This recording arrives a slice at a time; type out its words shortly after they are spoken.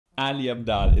Ali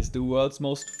Abdaal is the world's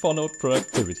most followed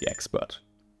productivity expert.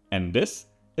 And this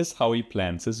is how he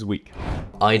plans his week.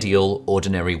 Ideal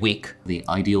ordinary week. The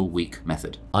ideal week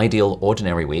method. Ideal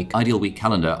ordinary week. Ideal week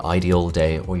calendar. Ideal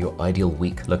day or your ideal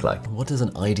week look like. What does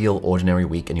an ideal ordinary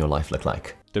week in your life look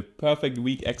like? The perfect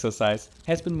week exercise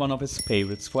has been one of his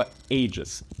favorites for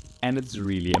ages, and it's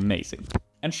really amazing.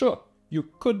 And sure, you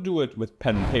could do it with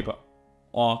pen and paper,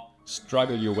 or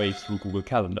struggle your way through Google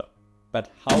Calendar. But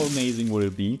how amazing would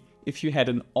it be if you had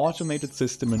an automated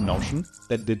system in Notion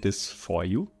that did this for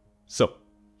you? So,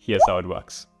 here's how it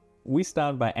works. We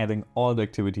start by adding all the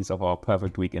activities of our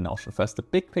perfect week in Notion. First the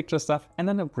big picture stuff, and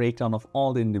then a breakdown of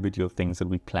all the individual things that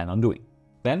we plan on doing.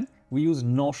 Then we use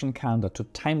Notion Calendar to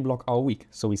time block our week,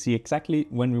 so we see exactly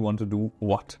when we want to do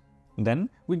what. Then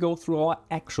we go through our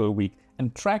actual week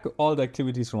and track all the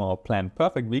activities from our planned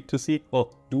perfect week to see,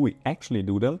 well, do we actually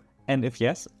do them? And if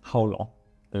yes, how long?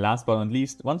 Last but not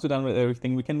least, once we're done with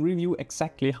everything, we can review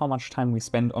exactly how much time we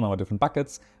spend on our different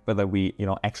buckets, whether we,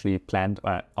 actually planned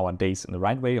our days in the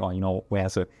right way, or,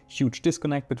 where's a huge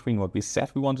disconnect between what we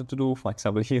said we wanted to do. For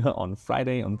example, here on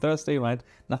Friday, on Thursday, right?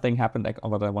 Nothing happened like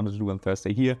what I wanted to do on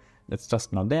Thursday here. It's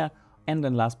just not there. And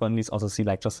then last but not least, also see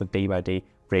just a day-by-day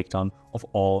breakdown of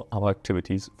all our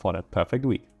activities for that perfect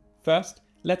week. First,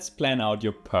 let's plan out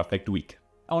your perfect week.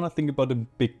 I want to think about the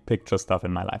big picture stuff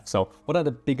in my life. So what are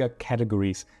the bigger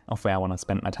categories of where I want to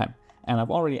spend my time? And I've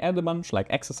already added a bunch like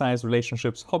exercise,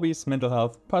 relationships, hobbies, mental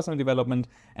health, personal development,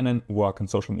 and then work and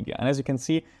social media. And as you can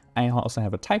see, I also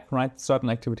have a type, right? Certain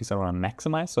activities I want to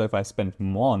maximize. So if I spend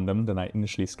more on them than I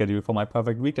initially scheduled for my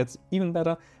perfect week, that's even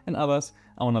better. And others,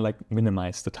 I want to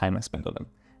minimize the time I spend on them.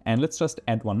 And let's just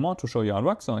add one more to show you how it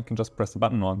works. So I can just press the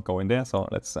button or go in there. So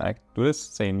let's do this,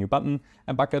 say a new button,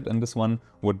 a bucket. And this one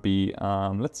would be,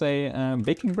 let's say,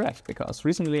 baking bread, because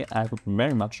recently I've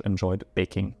very much enjoyed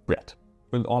baking bread.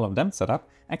 With all of them set up,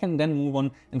 I can then move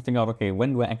on and think out, okay,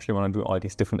 when do I actually want to do all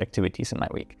these different activities in my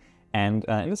week? And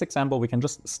in this example, we can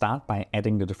just start by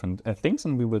adding the different things,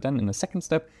 and we will then, in the second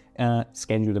step,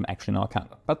 schedule them actually in our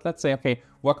calendar. But let's say, okay,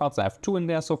 workouts, I have 2 in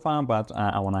there so far, but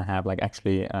I want to have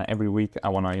every week, I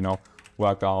want to,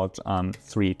 work out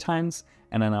 3 times.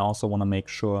 And then I also want to make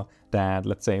sure that,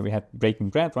 let's say we had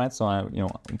baking bread, right? So I,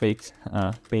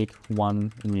 bake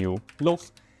 1 new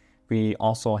loaf. We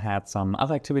also had some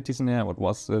other activities in there. What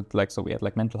was it like? So we had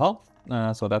mental health.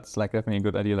 So that's definitely a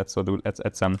good idea. Let's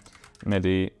add some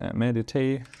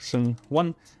meditation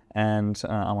 1. And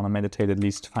I want to meditate at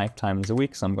least 5 times a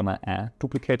week. So I'm going to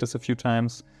duplicate this a few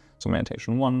times. So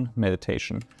meditation 1,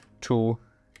 meditation 2,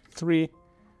 3,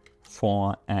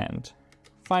 4, and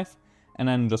 5. And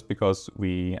then just because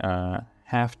we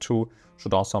have to,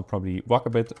 should also probably work a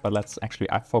bit. But let's actually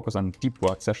focus on deep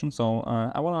work session. So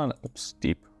I want to,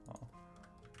 deep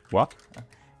work.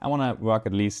 I want to work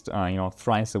at least,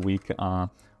 thrice a week,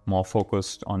 more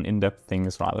focused on in-depth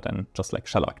things rather than just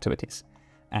shallow activities.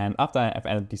 And after I've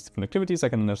added these different activities, I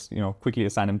can just, quickly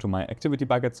assign them to my activity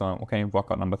bucket. So, okay,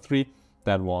 workout number 3,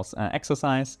 that was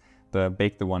exercise. The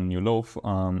bake the 1 new loaf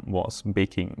was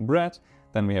baking bread.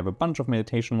 Then we have a bunch of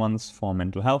meditation ones for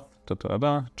mental health.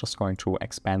 Just going to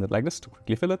expand it like this to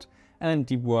quickly fill it. And then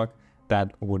deep work,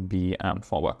 that would be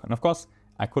for work. And of course,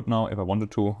 I could now, if I wanted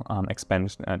to,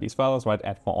 expand these further, right,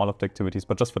 add for all of the activities.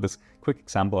 But just for this quick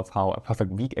example of how a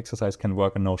perfect week exercise can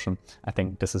work in Notion, I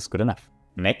think this is good enough.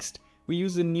 Next, we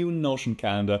use a new Notion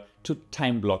calendar to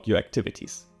time block your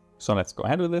activities. So let's go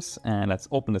ahead with this and let's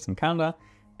open this in Calendar.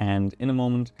 And in a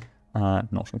moment,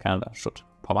 Notion calendar should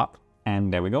pop up.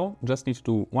 And there we go. Just need to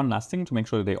do one last thing to make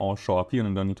sure that they all show up here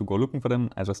and I don't need to go looking for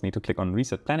them. I just need to click on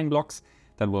Reset Planning Blocks.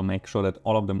 That will make sure that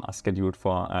all of them are scheduled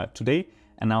for today.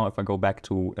 And now if I go back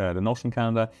to the Notion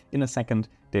calendar, in a second,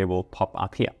 they will pop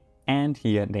up here. And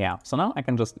here they are. So now I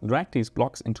can just drag these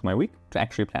blocks into my week to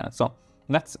actually plan it. So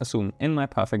let's assume in my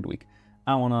perfect week,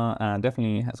 I want to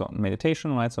definitely, so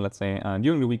meditation, right? So let's say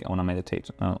during the week, I want to meditate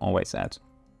always at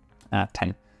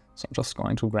 10. So I'm just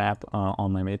going to grab all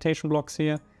my meditation blocks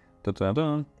here.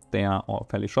 They are all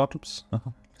fairly short. Oops,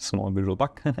 small visual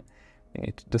bug.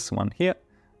 This one here,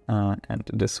 and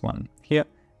this one here,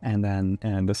 and then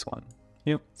this one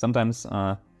here. Sometimes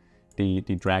the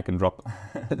drag and drop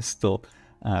still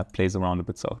plays around a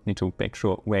bit, so need to make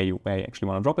sure where you actually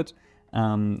want to drop it.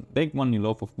 Bake 1 new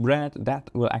loaf of bread.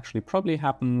 That will actually probably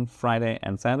happen Friday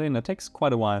and Saturday, and it takes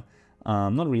quite a while.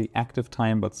 Not really active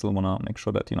time, but still want to make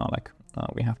sure that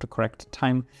we have the correct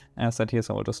time set here.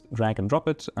 So I'll just drag and drop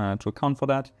it to account for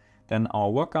that. Then our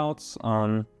workouts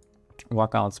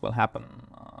will happen,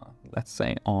 let's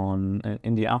say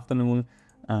in the afternoon,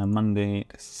 Monday,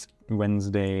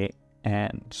 Wednesday,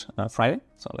 and Friday.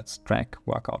 So let's drag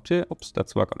workout here. Oops,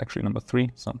 that's workout actually number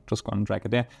 3. So I'm just going to drag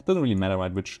it there. Doesn't really matter,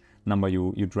 right, which number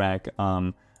you drag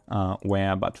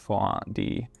where, but for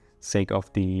the sake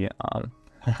of the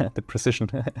the precision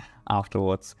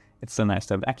afterwards, it's still nice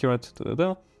to have it accurate.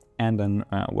 And then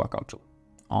workout 2.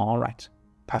 All right,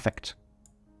 perfect.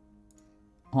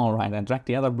 All right, I dragged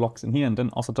the other blocks in here and then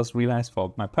also just realized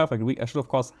for my perfect week, I should of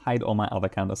course hide all my other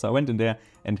calendars. So I went in there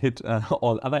and hid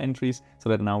all other entries so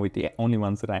that now with the only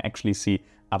ones that I actually see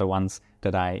are the ones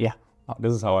that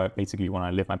this is how I basically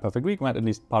want to live my perfect week, right? At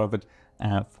least part of it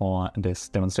for this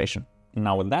demonstration.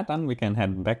 Now with that done, we can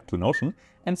head back to Notion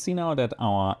and see now that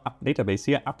our database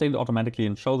here updated automatically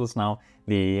and shows us now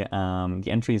the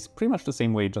entries pretty much the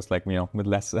same way, just like, with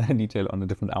less detail on the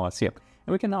different hours here.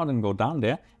 And we can now then go down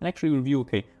there and actually review,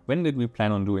 okay, when did we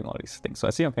plan on doing all these things? So I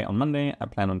see, okay, on Monday, I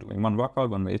plan on doing 1 workout,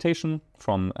 1 meditation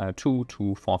from 2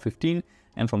 to 4:15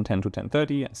 and from 10 to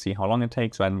 10:30. I see how long it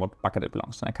takes, right, and what bucket it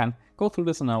belongs to. And I can go through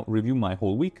this and now review my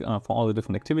whole week for all the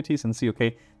different activities and see,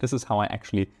 okay, this is how I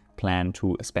actually plan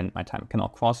to spend my time. I can,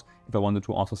 of course, if I wanted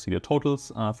to, also see the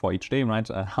totals for each day, right,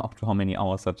 up to how many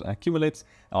hours that accumulates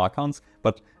our accounts.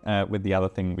 But with the other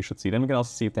thing we should see, then we can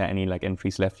also see if there are any like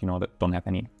entries left, that don't have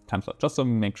any time slot, just so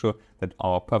we make sure that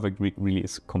our perfect week really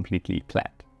is completely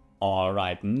planned. All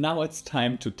right, now it's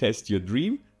time to test your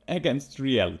dream against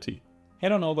reality.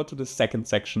 Head on over to the second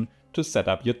section to set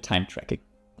up your time tracking.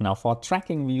 Now for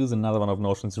tracking, we use another one of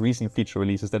Notion's recent feature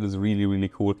releases that is really, really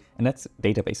cool, and that's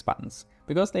database buttons,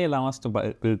 because they allow us to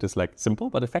build this like simple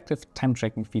but effective time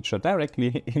tracking feature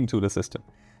directly into the system.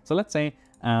 So let's say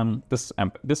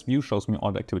this view shows me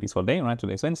all the activities for the day, right?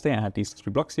 Today's Wednesday, I had these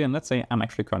 3 blocks here, and let's say I'm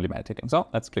actually currently meditating. So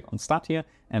let's click on start here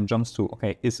and jumps to,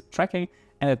 okay, is tracking,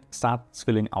 and it starts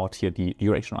filling out here the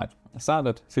duration, right? I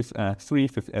started at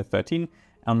 3:13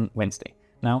 on Wednesday.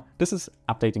 Now, this is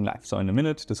updating live. So in a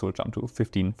minute, this will jump to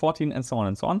 15:14 and so on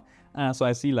and so on. So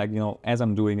I see, like, as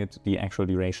I'm doing it, the actual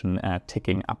duration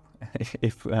ticking up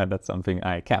if that's something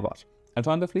I care about.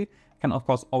 Alternatively, I can, of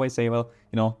course, always say, well,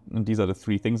 these are the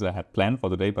 3 things I had planned for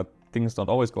the day, but things don't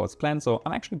always go as planned. So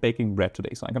I'm actually baking bread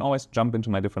today. So I can always jump into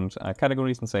my different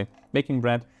categories and say, baking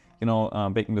bread,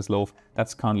 baking this loaf,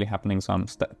 that's currently happening. So I'm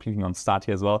clicking on start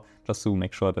here as well, just to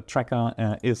make sure the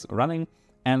tracker is running.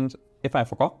 And if I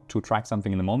forgot to track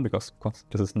something in the moment, because of course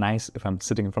this is nice if I'm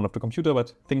sitting in front of the computer,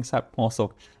 but things happen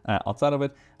also outside of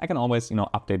it, I can always,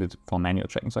 update it for manual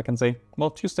tracking. So I can say, well,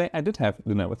 Tuesday I did have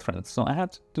dinner with friends. So I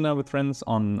had dinner with friends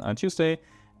on Tuesday,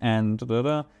 and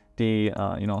they,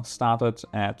 started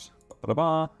at,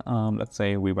 let's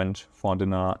say we went for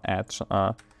dinner at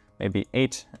maybe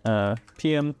 8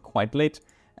 p.m., quite late,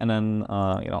 and then,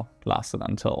 lasted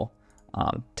until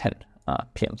 10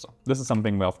 p.m. So this is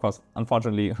something where, of course,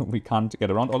 unfortunately, we can't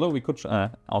get around, although we could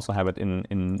also have it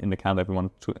in the calendar if we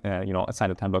want to, assign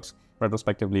the time blocks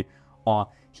retrospectively, or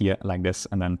here like this,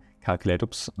 and then calculate,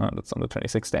 oops, that's on the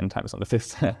 26th, the end time is on the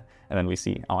 5th, and then we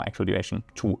see our actual duration,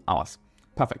 2 hours.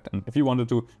 Perfect. And if you wanted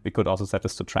to, we could also set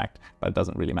this to tracked, but it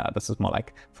doesn't really matter. This is more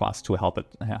like for us to help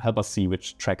us see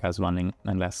which tracker is running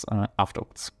and less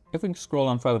afterwards. If we scroll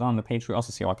on further down the page, we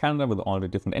also see our calendar with all the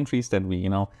different entries that we,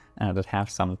 that have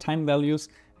some time values.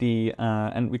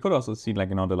 And we could also see, like,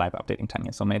 the live updating time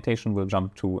here. So meditation will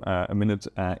jump to a minute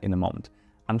in a moment.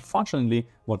 Unfortunately,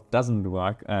 what doesn't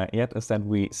work yet is that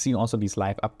we see also these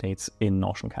live updates in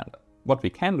Notion Calendar. What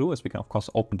we can do is we can, of course,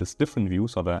 open this different view,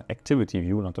 so the activity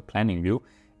view, not the planning view,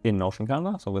 in Notion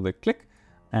Calendar. So with a click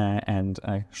and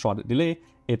a short delay,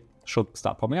 it should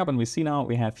start popping up. And we see now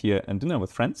we have here a dinner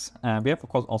with friends. We have, of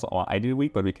course, also our ideal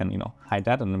week, but we can, hide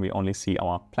that, and then we only see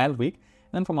our planned week.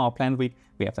 And then from our planned week,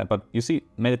 we have that. But you see,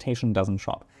 meditation doesn't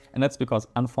show up. And that's because,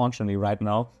 unfortunately, right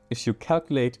now, if you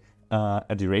calculate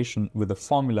a duration with a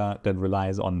formula that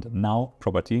relies on the now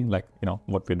property, like,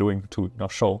 what we're doing to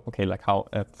show, okay, like how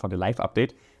for the live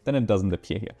update, then it doesn't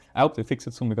appear here. I hope they fix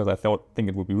it soon, because I think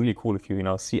it would be really cool if you,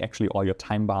 see actually all your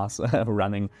time bars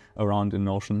running around in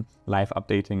Notion, live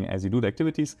updating as you do the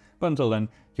activities. But until then,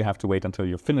 you have to wait until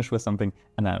you finish with something,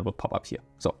 and then it will pop up here.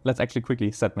 So let's actually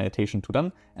quickly set meditation to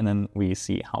done, and then we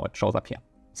see how it shows up here.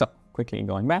 So quickly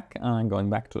going back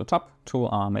to the top to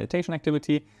our meditation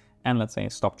activity, and let's say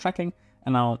stop tracking.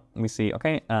 And now we see,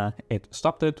 okay, it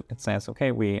stopped it. It says,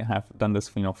 okay, we have done this,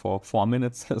 for 4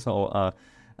 minutes. So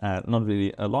not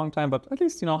really a long time, but at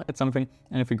least, it's something.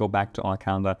 And if we go back to our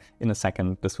calendar in a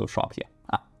second, this will show up here.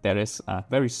 There is a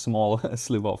very small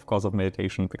sliver, of course, of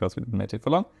meditation, because we didn't meditate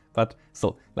for long, but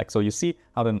still, like, so you see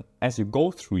how then as you go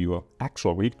through your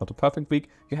actual week, not a perfect week,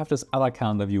 you have this other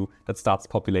calendar view that starts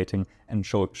populating and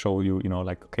show you,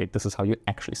 like, okay, this is how you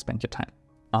actually spend your time.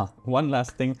 One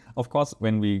last thing, of course,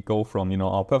 when we go from,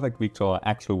 our perfect week to our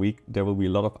actual week, there will be a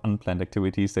lot of unplanned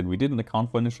activities that we didn't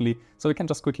account for initially, so we can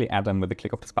just quickly add them with the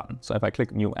click of this button. So if I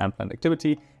click new unplanned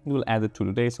activity, it will add it to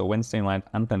today, so Wednesday night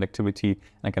unplanned activity,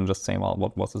 and I can just say, well,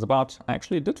 what was this about? I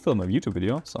actually did film a YouTube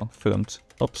video, so filmed,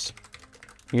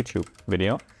 YouTube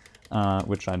video,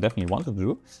 which I definitely wanted to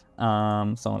do.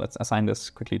 So let's assign this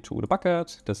quickly to the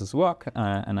bucket. This is work,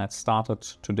 and I started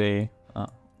today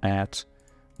at,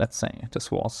 let's say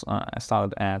this was, I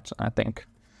started at, I think,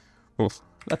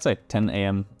 let's say 10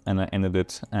 a.m. and I ended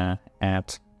it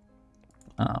at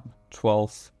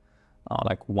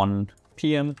 1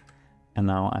 p.m. And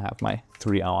now I have my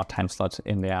 3-hour time slot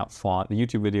in there for the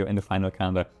YouTube video in the final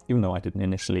calendar, even though I didn't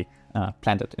initially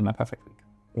plan it in my perfect week.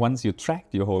 Once you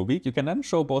tracked your whole week, you can then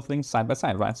show both things side by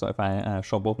side, right? So if I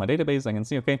show both my database, I can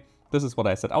see, okay, this is what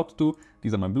I set out to do.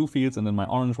 These are my blue fields, and then my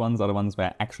orange ones are the ones where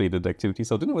I actually did the activity.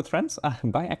 So dinner with friends,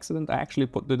 by accident, I actually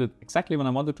did it exactly when I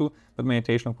wanted to. But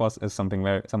meditation, of course, is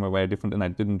somewhere very different, and I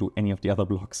didn't do any of the other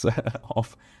blocks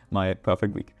of my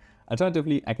perfect week.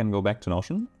 Alternatively, I can go back to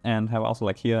Notion and have also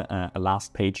like here a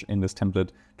last page in this template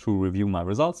to review my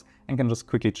results, and can just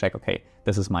quickly check, okay,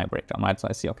 this is my breakdown, right? So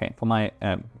I see, okay, for my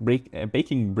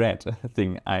baking bread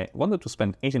thing, I wanted to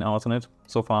spend 18 hours on it.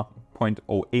 So far,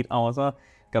 0.08 hours are.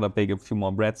 Gotta bake a few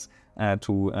more breads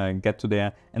to get to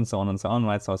there, and so on,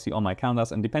 right? So I see all my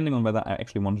calendars, and depending on whether I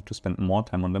actually wanted to spend more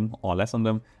time on them or less on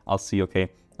them, I'll see, okay,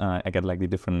 I get like the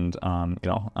different,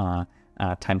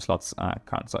 time slots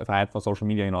current. So if I had for social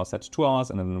media, I set 2 hours,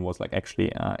 and then it was like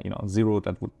actually, 0,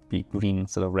 that would be green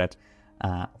instead of red.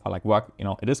 For like work,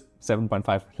 it is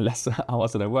 7.5 less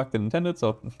hours that I worked than intended,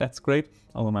 so that's great,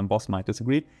 although my boss might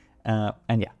disagree.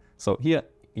 And yeah, so here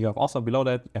you have also below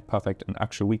that a perfect and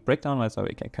actual week breakdown, right? So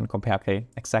we can compare, okay,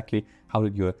 exactly how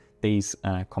did your days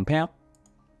compare.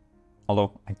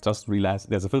 Although I just realized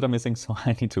there's a filter missing, so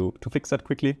I need to fix that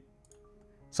quickly.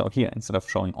 So here, instead of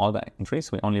showing all the entries,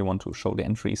 we only want to show the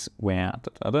entries where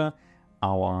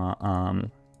our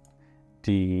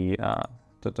the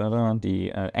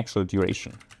actual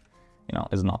duration,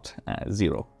 is not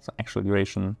 0. So actual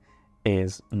duration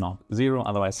is not 0.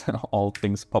 Otherwise, all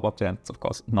things pop up there. And it's of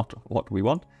course not what we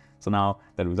want. So now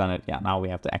that we've done it, now we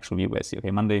have the actual view where we see,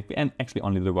 okay, Monday we actually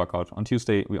only did the workout. On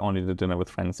Tuesday we only did dinner with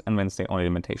friends, and Wednesday only the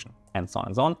meditation, and so on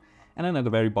and so on. And then at the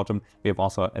very bottom we have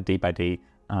also a day-by-day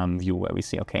view where we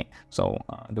see, okay, so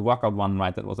the workout one,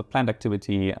 right, that was a planned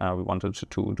activity. We wanted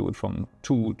to do it from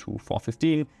 2 to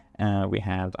 4:15. We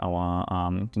had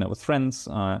our dinner with friends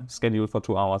scheduled for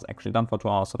 2 hours, actually done for 2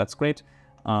 hours, so that's great,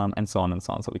 and so on and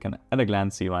so on. So we can at a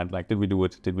glance see, right, like, did we do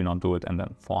it, did we not do it, and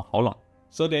then for how long.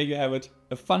 So there you have it,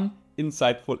 a fun,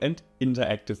 insightful, and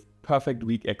interactive perfect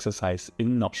week exercise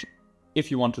in Notion.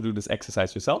 If you want to do this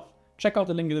exercise yourself, check out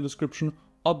the link in the description,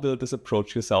 or build this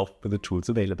approach yourself with the tools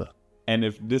available. And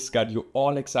if this got you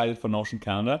all excited for Notion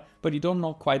Calendar, but you don't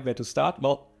know quite where to start,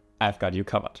 well, I've got you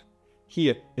covered.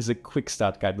 Here is a quick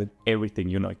start guide with everything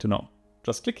you need to know.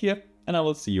 Just click here, and I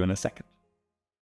will see you in a second.